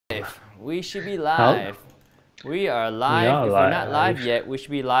We should be How? live. We are We live. are If we're not live live. yet, we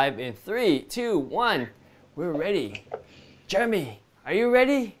should be live in 3, 2, 1. We're ready. Jeremy, are you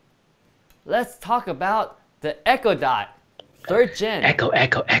ready? Let's talk about the Echo Dot, third gen. Echo,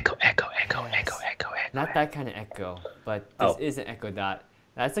 echo, echo, echo, echo, Yes. echo, echo, echo. Not that kind of echo, but this Oh. is an Echo Dot.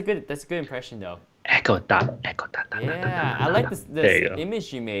 That's a good impression though. Echo dot, echo dot, dot, dot, dot, Yeah, dot, I dot, like dot. this There you go.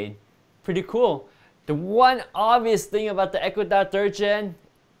 image you made. Pretty cool. The one obvious thing about the Echo Dot third gen,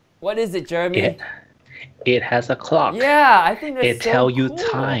 what is it, Jeremy? It has a clock. Yeah, I think that's It so tell you cool.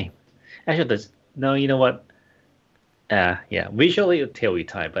 time. Actually, no, you know what? Yeah, visually it'll tell you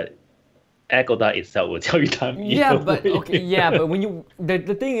time, but Echo dot itself will tell you time. Yeah, either but way. okay, yeah, but when you the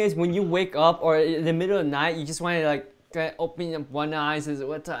thing is when you wake up or in the middle of the night, you just want to like open up one eye and says,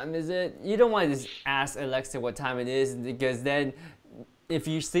 "What time is it?" You don't want to just ask Alexa what time it is because then if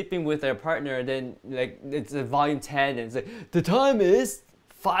you're sleeping with a partner, then like it's a volume 10 and it's like the time is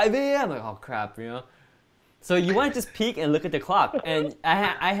 5 a.m. Like oh crap, you know. So you want to just peek and look at the clock, and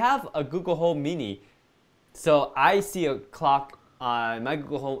I have a Google Home Mini, so I see a clock on my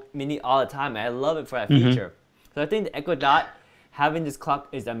Google Home Mini all the time, and I love it for that feature. So I think the Echo Dot having this clock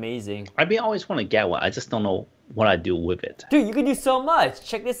is amazing. I always want to get one. I just don't know what I do with it. Dude, you can do so much.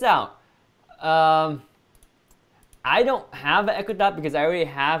 Check this out. I don't have an Echo Dot because I already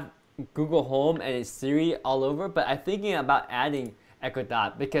have Google Home and it's Siri all over, but I'm thinking about adding Echo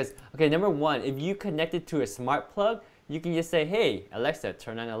Dot because, okay, number one, if you connect it to a smart plug, you can just say, hey, Alexa,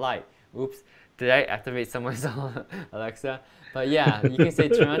 turn on the light. Oops, did I activate someone's Alexa? But yeah, you can say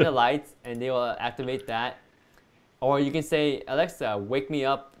turn on the lights and they will activate that. Or you can say, Alexa, wake me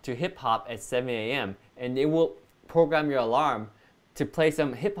up to hip hop at 7 a.m. and it will program your alarm to play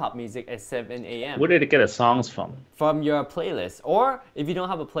some hip hop music at 7 a.m. Where did it get the songs from? from your playlist. Or if you don't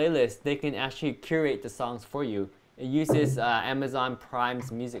have a playlist, they can actually curate the songs for you. It uses Amazon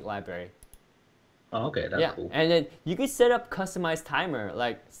Prime's music library. Oh, okay, that's cool. And then you can set up customized timer,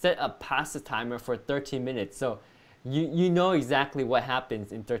 like set a passive timer for 13 minutes. So you know exactly what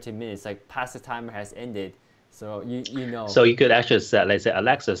happens in 13 minutes. Like passive timer has ended. So you know. So you could actually set, let's say,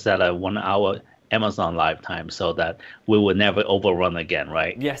 Alexa set a 1 hour Amazon live time so that we will never overrun again,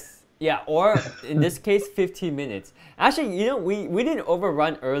 right? Yes. Yeah, or in this case, 15 minutes. Actually, you know, we didn't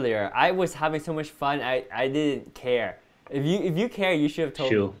overrun earlier. I was having so much fun, I didn't care. If you care, you should have told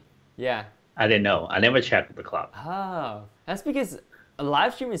Sure. me. Yeah. I didn't know. I never checked the clock. Oh, that's because a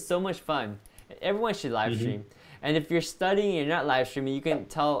live stream is so much fun. Everyone should live stream. And if you're studying and you're not live streaming, you can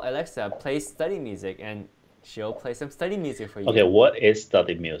tell Alexa, play study music, and she'll play some study music for you. Okay, what is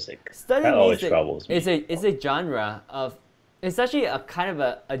study music? Study That always music troubles me. is a genre of, it's actually a kind of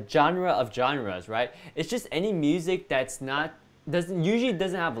a genre of genres, right? It's just any music that's not doesn't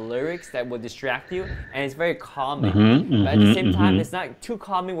have lyrics that will distract you, and it's very calming. But at the same time, it's not too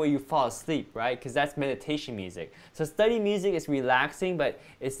calming where you fall asleep, right? Because that's meditation music. So study music is relaxing, but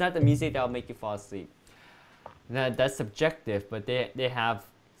it's not the music that will make you fall asleep. Now that's subjective, but they have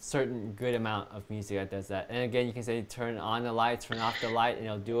certain good amount of music that does that. And again, you can say turn on the light, turn off the light, and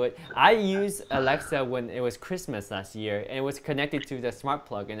it'll do it. I used Alexa when it was Christmas last year, and it was connected to the smart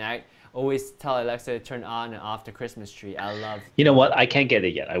plug, and I always tell Alexa to turn on and off the Christmas tree. I love. You know what? I can't get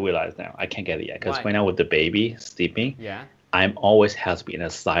it yet. I realize now. I can't get it yet because Why? when I'm with the baby sleeping, Yeah. I'm always has to be in a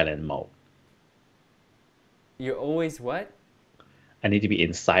silent mode. You're always what? I need to be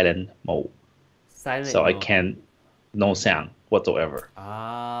in silent mode. Silent. So I mode. can't, no sound whatsoever.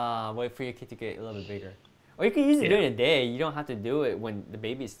 Ah, wait for your kid to get a little bit bigger. Or you can use it during the day. You don't have to do it when the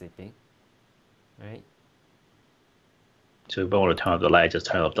baby's sleeping, right? So if I want to turn off the light, just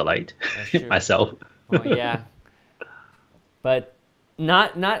turn off the light That's true. myself. Oh yeah. But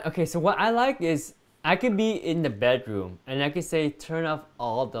not okay, so what I like is I could be in the bedroom and I could say turn off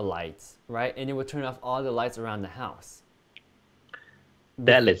all the lights, right? And it will turn off all the lights around the house.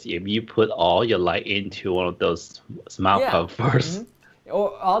 That is if you put all your light into one of those smart Yeah. plug first.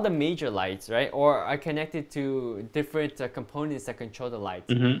 Or all the major lights, right? Or are connected to different components that control the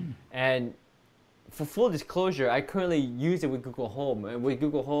lights. And for full disclosure, I currently use it with Google Home. And with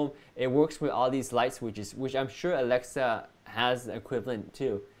Google Home, it works with all these light switches, which I'm sure Alexa has an equivalent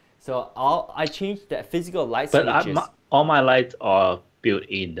too. So I changed the physical light But switches. all my lights are built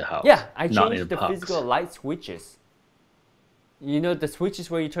in the house. Yeah, I not in changed the plugs. physical light switches. You know the switches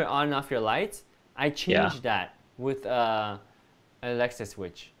where you turn on and off your lights? I changed that with an Alexa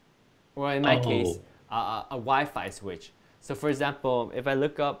switch. Or in my case, a Wi-Fi switch. So for example, if I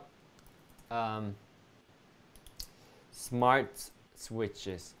look up smart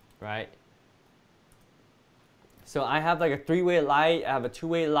switches, right? So I have like a 3-way light, I have a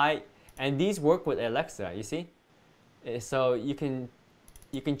 2-way light, and these work with Alexa, you see? So you can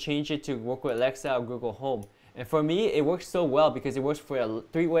you can change it to work with Alexa or Google Home. And for me, it works so well because it works for a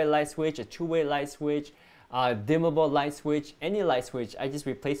three-way light switch, a two-way light switch, dimmable light switch, any light switch. I just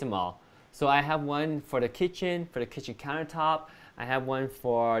replace them all. So I have one for the kitchen countertop. I have one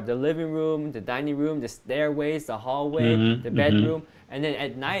for the living room, the dining room, the stairways, the hallway, the bedroom. And then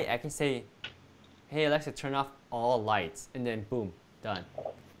at night, I can say, hey, Alexa, turn off all lights. And then boom, done.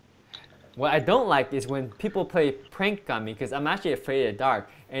 What I don't like is when people play prank on me because I'm actually afraid of the dark.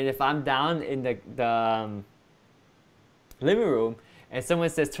 And if I'm down in the living room and someone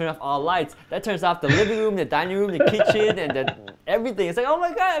says turn off all lights, that turns off the living room, the dining room, the kitchen, and everything. It's like, oh my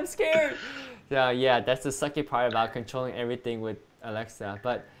God, I'm scared. So yeah, that's the sucky part about controlling everything with Alexa.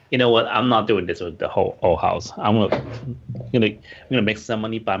 But you know what? I'm not doing this with the whole house. I'm gonna make some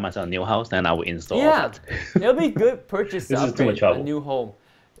money, buy myself a new house, then I will install yeah, that. it'll be good purchase to This is too much upgrade a trouble. new home.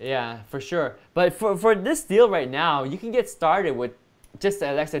 Yeah, for sure. But for this deal right now, you can get started with just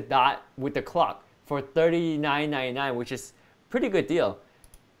the Alexa Dot with the clock for $39.99, which is pretty good deal,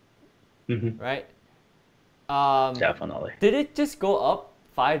 right? Definitely. Did it just go up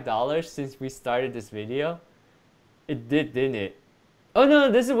 $5 since we started this video? It did, didn't it? Oh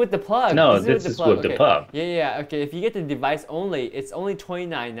no, this is with the plug. No, this is with Okay. the plug. Yeah. Okay, if you get the device only, it's only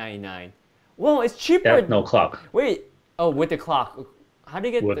 $29.99. Whoa, it's cheaper. There's no clock. Wait. Oh, with the clock. How do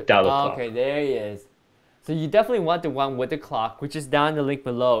you get Without the clock. Okay, there he is. So you definitely want the one with the clock, which is down the link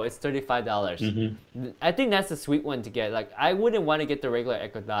below. It's $35. I think that's a sweet one to get. Like, I wouldn't want to get the regular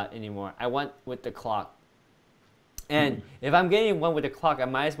Echo Dot anymore. I want with the clock. And if I'm getting one with the clock, I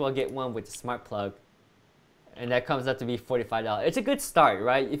might as well get one with the smart plug. And that comes out to be $45. It's a good start,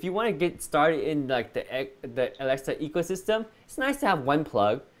 right? If you want to get started in like the Alexa ecosystem, it's nice to have one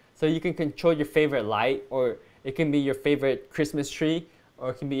plug so you can control your favorite light, or it can be your favorite Christmas tree, or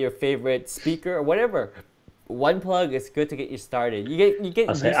it can be your favorite speaker or whatever. One plug is good to get you started. You get.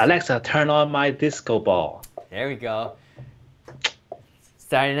 I'll say, Alexa, turn on my disco ball. There we go.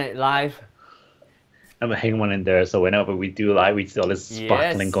 Saturday Night Live. I'm gonna hang one in there, so whenever we do live, we see all this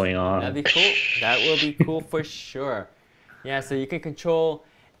sparkling Yes, going on. that'd be cool. That will be cool for sure. Yeah, so you can control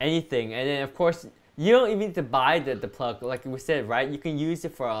anything, and then of course you don't even need to buy the plug. Like we said, right? You can use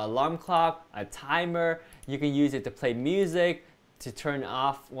it for an alarm clock, a timer. You can use it to play music, to turn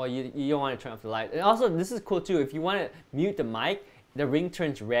off. Well, you don't want to turn off the light. And also, this is cool too. If you want to mute the mic, the ring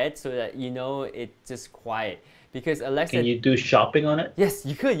turns red so that you know it's just quiet. Because Alexa. Can you do shopping on it? Yes,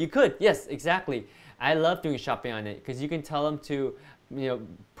 you could. You could. Yes, exactly. I love doing shopping on it because you can tell them to,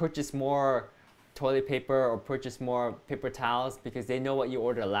 purchase more toilet paper or purchase more paper towels because they know what you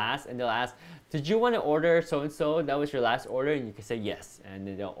ordered last, and they'll ask, "Did you want to order so and so? That was your last order," and you can say yes, and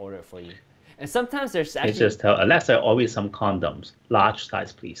then they'll order it for you. And sometimes there's actually. It's just tell Alexa, always some condoms, large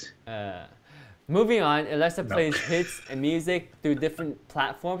size, please. Moving on, Alexa plays hits and music through different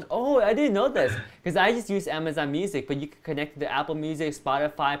platforms. Oh, I didn't know this because I just use Amazon Music, but you can connect to Apple Music,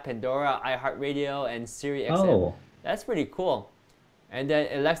 Spotify, Pandora, iHeartRadio, and Siri XM. Oh. That's pretty cool. And then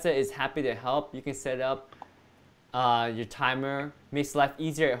Alexa is happy to help. You can set up your timer, makes life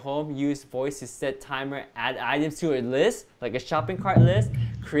easier at home. Use voice to set timer, add items to a list, like a shopping cart list,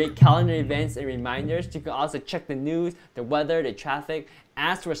 create calendar events and reminders. You can also check the news, the weather, the traffic,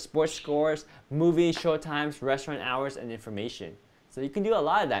 ask for sports scores, movie show times, restaurant hours, and information. So you can do a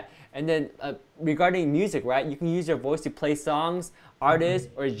lot of that. And then regarding music, right? You can use your voice to play songs, artists,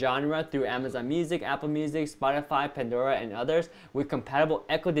 or genre through Amazon Music, Apple Music, Spotify, Pandora, and others. With compatible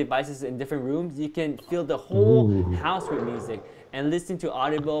Echo devices in different rooms, you can fill the whole house with music and listen to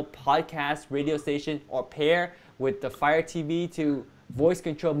Audible, podcast, radio station, or pair with the Fire TV to voice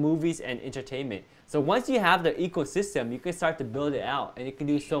control movies and entertainment. So once you have the ecosystem, you can start to build it out, and you can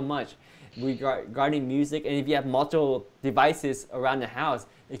do so much regarding music. And if you have multiple devices around the house,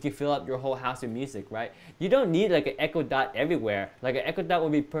 it can fill up your whole house with music, right? You don't need like an Echo Dot everywhere. Like an Echo Dot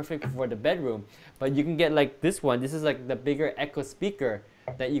would be perfect for the bedroom, but you can get like this one. This is like the bigger Echo speaker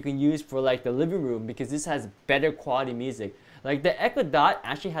that you can use for like the living room because this has better quality music. Like the Echo Dot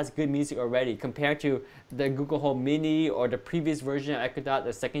actually has good music already compared to the Google Home Mini or the previous version of Echo Dot,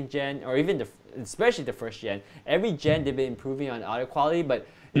 the second gen, or even especially the first gen. Every gen they've been improving on audio quality, but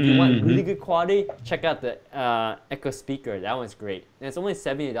if you want really good quality, check out the Echo speaker. That one's great. And it's only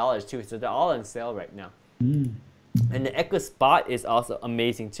 $70 too, so they're all on sale right now. And the Echo Spot is also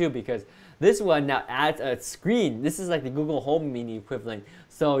amazing too because this one now adds a screen. This is like the Google Home Mini equivalent.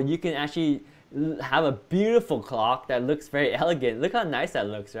 So you can actually have a beautiful clock that looks very elegant. Look how nice that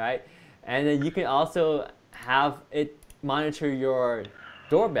looks, right? And then you can also have it monitor your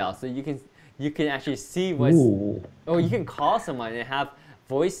doorbell, so you can actually see what's. Or you can call someone and have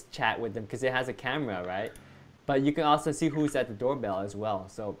voice chat with them because it has a camera, right? but you can also see who's at the doorbell as well.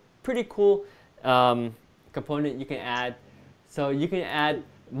 So pretty cool component you can add. So you can add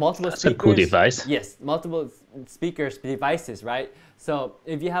multiple That's speakers. a cool device. Yes, multiple speakers devices, right? So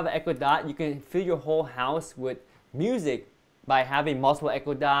if you have an Echo Dot, you can fill your whole house with music by having multiple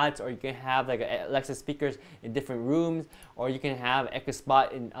Echo Dots, or you can have like Alexa speakers in different rooms, or you can have Echo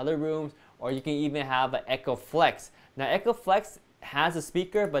Spot in other rooms, or you can even have an Echo Flex. Now Echo Flex has a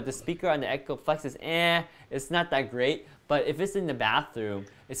speaker, but the speaker on the Echo Flex is it's not that great. But if it's in the bathroom,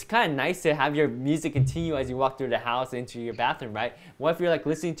 it's kind of nice to have your music continue as you walk through the house into your bathroom, right? What if you're like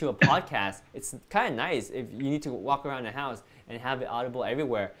listening to a podcast? It's kind of nice if you need to walk around the house and have it audible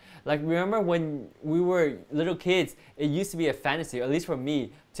everywhere. Like, remember when we were little kids, it used to be a fantasy, at least for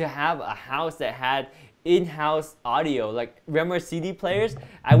me, to have a house that had in-house audio. Like, remember CD players?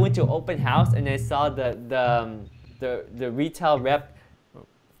 I went to an open house and I saw the retail rep,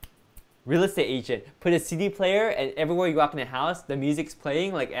 real estate agent, put a CD player, and everywhere you walk in the house, the music's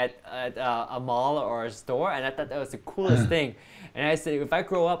playing, like at a mall or a store, and I thought that was the coolest thing. And I said, if I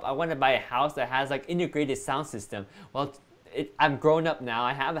grow up, I want to buy a house that has like integrated sound system. Well, I'm grown up now,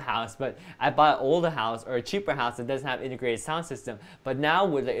 I have a house, but I bought an older house or a cheaper house that doesn't have integrated sound system. But now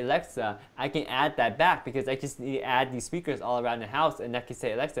with the Alexa, I can add that back because I just need to add these speakers all around the house, and I can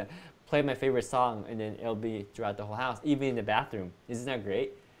say, Alexa, play my favorite song, and then it'll be throughout the whole house, even in the bathroom. Isn't that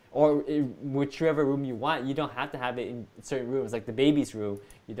great? Or in whichever room you want. You don't have to have it in certain rooms, like the baby's room,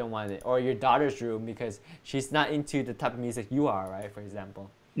 you don't want it, or your daughter's room because she's not into the type of music you are, right, for example.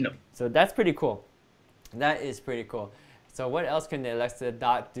 No. So that's pretty cool. That is pretty cool. So what else can the Alexa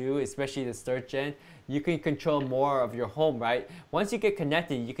Dot do, especially the third gen? You can control more of your home, right? Once you get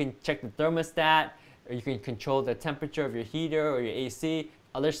connected, you can check the thermostat, or you can control the temperature of your heater or your AC,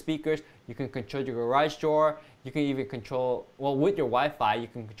 other speakers. You can control your garage door. You can even control, well, with your Wi-Fi, you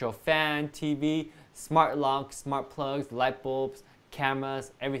can control fan, TV, smart locks, smart plugs, light bulbs,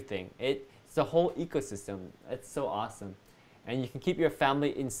 cameras, everything. It's the whole ecosystem. It's so awesome. And you can keep your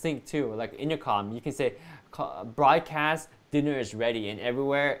family in sync too, like intercom. You can say, broadcast, dinner is ready, and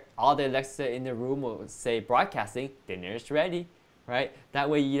everywhere, all the Alexa in the room will say broadcasting, dinner is ready, right? That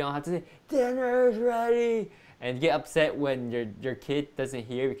way you don't have to say, dinner is ready, and get upset when your kid doesn't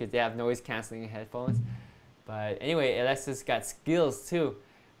hear because they have noise canceling headphones. But anyway, Alexa's got skills too.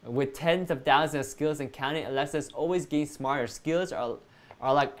 With tens of thousands of skills and counting, Alexa's always getting smarter. Skills are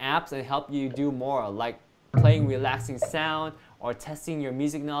like apps that help you do more, like playing relaxing sound or testing your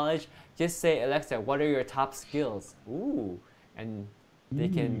music knowledge. Just say, Alexa, what are your top skills? Ooh, and they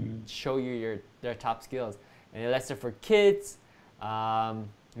can show you their top skills. And Alexa for kids,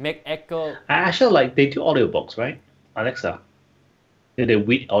 make Echo. I actually like they do audiobooks, right? Alexa. Do they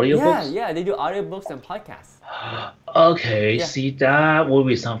read audiobooks? Yeah, they do audiobooks and podcasts. Okay, Yeah. see, that would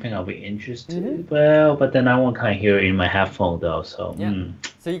be something I'll be interested. Well, but then I won't kind of hear it in my headphone though, so. Yeah.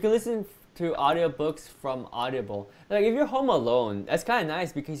 So you can listen to audiobooks from Audible. Like if you're home alone, that's kind of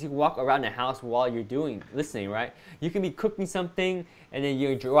nice because you can walk around the house while you're listening, right? You can be cooking something and then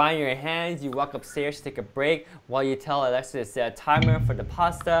you're drying your hands, you walk upstairs to take a break while you tell Alexa to set a timer for the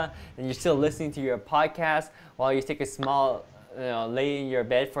pasta, and you're still listening to your podcast while you take a small, lay in your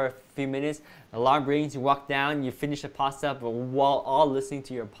bed for a few minutes. Alarm rings, you walk down, you finish the pasta, but while all listening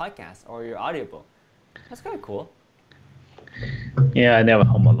to your podcast or your audiobook. That's kind of cool. Yeah, I never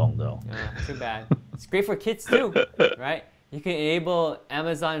home alone though. Too bad. It's great for kids too, right? You can enable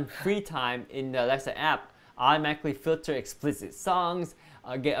Amazon Free Time in the Alexa app, automatically filter explicit songs,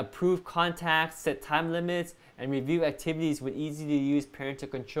 get approved contacts, set time limits, and review activities with easy-to-use parental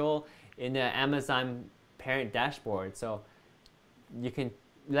control in the Amazon parent dashboard. So you can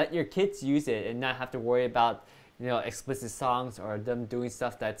let your kids use it and not have to worry about explicit songs or them doing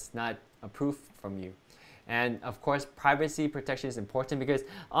stuff that's not approved from you. And of course, privacy protection is important because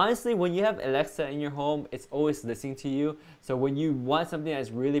honestly, when you have Alexa in your home, it's always listening to you. So when you want something that's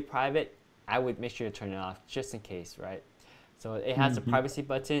really private, I would make sure to turn it off just in case, right? So it has a privacy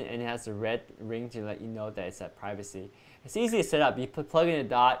button and it has a red ring to let you know that it's at privacy. It's easy to set up. You plug in a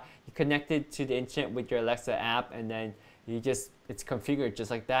dot, you connect it to the internet with your Alexa app, and then it's configured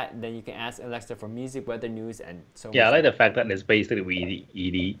just like that. And then you can ask Alexa for music, weather, news, and so on. Yeah, I like the fact that it's basically really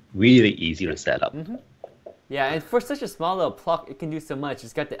easy to set up. Yeah, and for such a small little plug, it can do so much.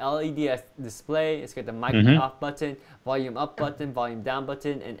 It's got the LED display, it's got the mic off button, volume up button, volume down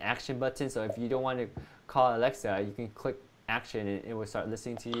button, and action button. So if you don't want to call Alexa, you can click action and it will start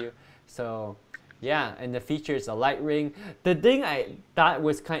listening to you. So yeah, and the feature is a light ring. The thing I thought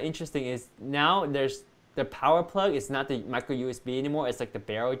was kind of interesting is now there's the power plug. It's not the micro USB anymore. It's like the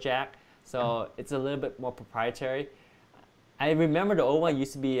barrel jack. So it's a little bit more proprietary. I remember the old one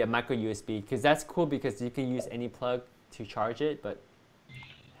used to be a micro USB because that's cool because you can use any plug to charge it,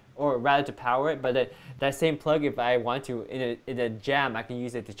 or rather to power it. But that same plug, if I want to, in a jam, I can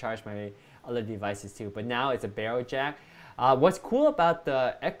use it to charge my other devices too. But now it's a barrel jack. What's cool about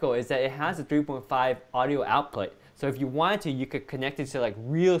the Echo is that it has a 3.5 audio output. So if you wanted to, you could connect it to like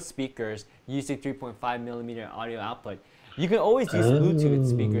real speakers using 3.5 millimeter audio output. You can always use Bluetooth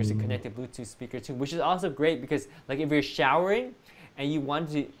speakers to connect a Bluetooth speaker too, which is also great because like if you're showering and you want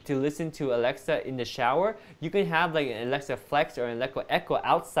to listen to Alexa in the shower, you can have like an Alexa Flex or an Alexa Echo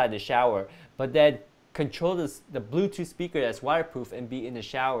outside the shower, but then control the Bluetooth speaker that's waterproof and be in the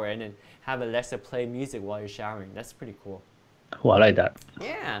shower and then have Alexa play music while you're showering. That's pretty cool. Oh, I like that.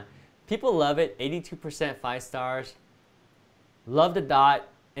 Yeah, people love it. 82% 5 stars. Love the Dot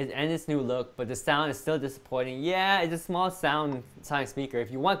and its new look, but the sound is still disappointing. Yeah, it's a small sound speaker.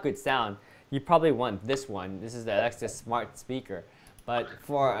 If you want good sound, you probably want this one. This is the Alexa Smart Speaker. But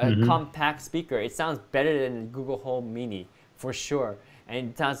for a compact speaker, it sounds better than Google Home Mini, for sure. And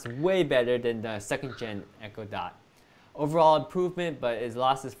it sounds way better than the second gen Echo Dot. Overall improvement, but it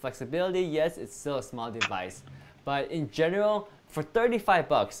lost its flexibility. Yes, it's still a small device. But in general, for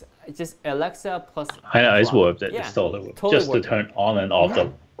 $35, it's just Alexa plus. I know it's worth it. Yeah, It's totally totally just to worth turn on and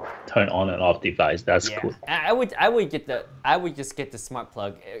off device. That's cool. I would just get the smart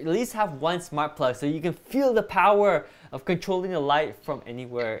plug. At least have one smart plug so you can feel the power of controlling the light from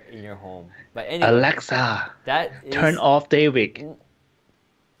anywhere in your home. But anyway, Alexa, that turn off David.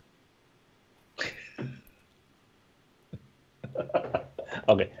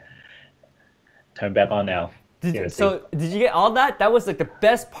 Okay, turn back on now. So did you get all that? That was like the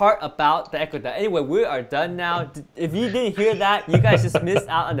best part about the Echo Dot. Anyway, we are done now. If you didn't hear that, you guys just missed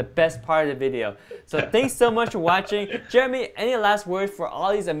out on the best part of the video. So thanks so much for watching. Jeremy, any last words for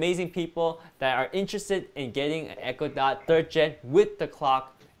all these amazing people that are interested in getting an Echo Dot 3rd gen with the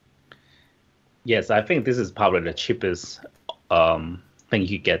clock? Yes, I think this is probably the cheapest thing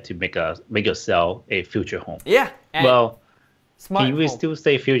you get to make yourself a future home. Yeah. Well, smart can we home. still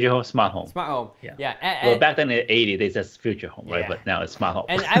say future home, smart home? Smart home. Yeah. Well, back then in the 80s, they said future home, right? Yeah. But now it's smart home.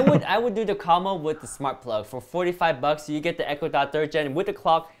 And I would do the combo with the smart plug for $45. You get the Echo Dot 3rd gen with the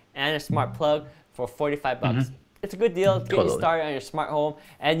clock and a smart plug for $45. It's a good deal. Get you started on your smart home,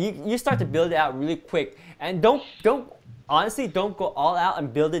 and you start to build it out really quick. And don't honestly don't go all out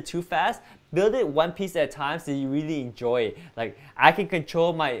and build it too fast. Build it one piece at a time so you really enjoy it. Like I can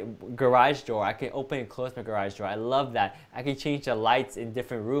control my garage door. I can open and close my garage door. I love that. I can change the lights in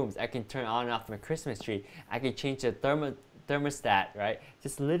different rooms. I can turn on and off my Christmas tree. I can change the thermostat, right?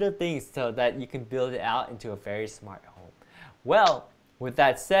 Just little things so that you can build it out into a very smart home. Well, with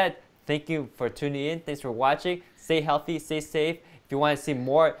that said, thank you for tuning in. Thanks for watching. Stay healthy, stay safe. If you want to see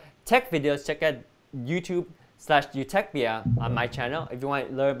more tech videos, check out YouTube/Utechpia on my channel. If you want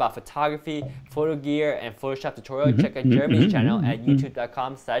to learn about photography, photo gear, and Photoshop tutorial, check out Jeremy's channel at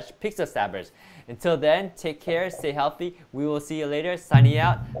youtube.com/pixelstabbers. Until then, take care, stay healthy. We will see you later. Signing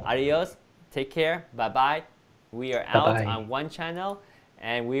out. Adios. Take care. Bye-bye. We are out on one channel,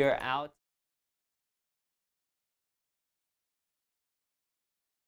 and we are out.